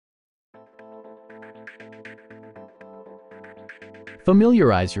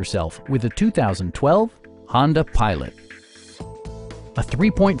Familiarize yourself with the 2012 Honda Pilot. A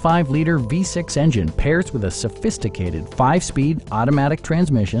 3.5-liter V6 engine pairs with a sophisticated 5-speed automatic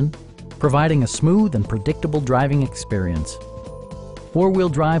transmission, providing a smooth and predictable driving experience. Four-wheel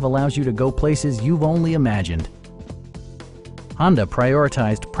drive allows you to go places you've only imagined. Honda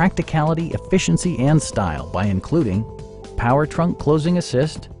prioritized practicality, efficiency, and style by including power trunk closing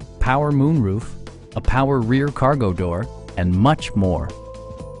assist, power moonroof, a power rear cargo door, and much more.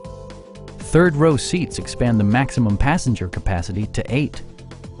 Third-row seats expand the maximum passenger capacity to 8.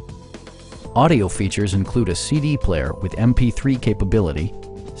 Audio features include a CD player with MP3 capability,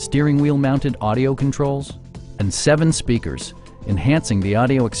 steering wheel mounted audio controls, and 7 speakers, enhancing the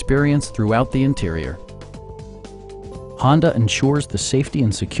audio experience throughout the interior. Honda ensures the safety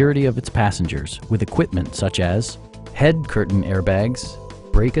and security of its passengers with equipment such as head curtain airbags,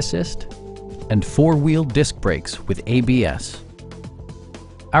 brake assist, and 4-wheel disc brakes with ABS.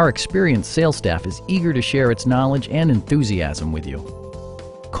 Our experienced sales staff is eager to share its knowledge and enthusiasm with you.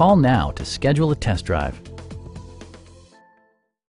 Call now to schedule a test drive.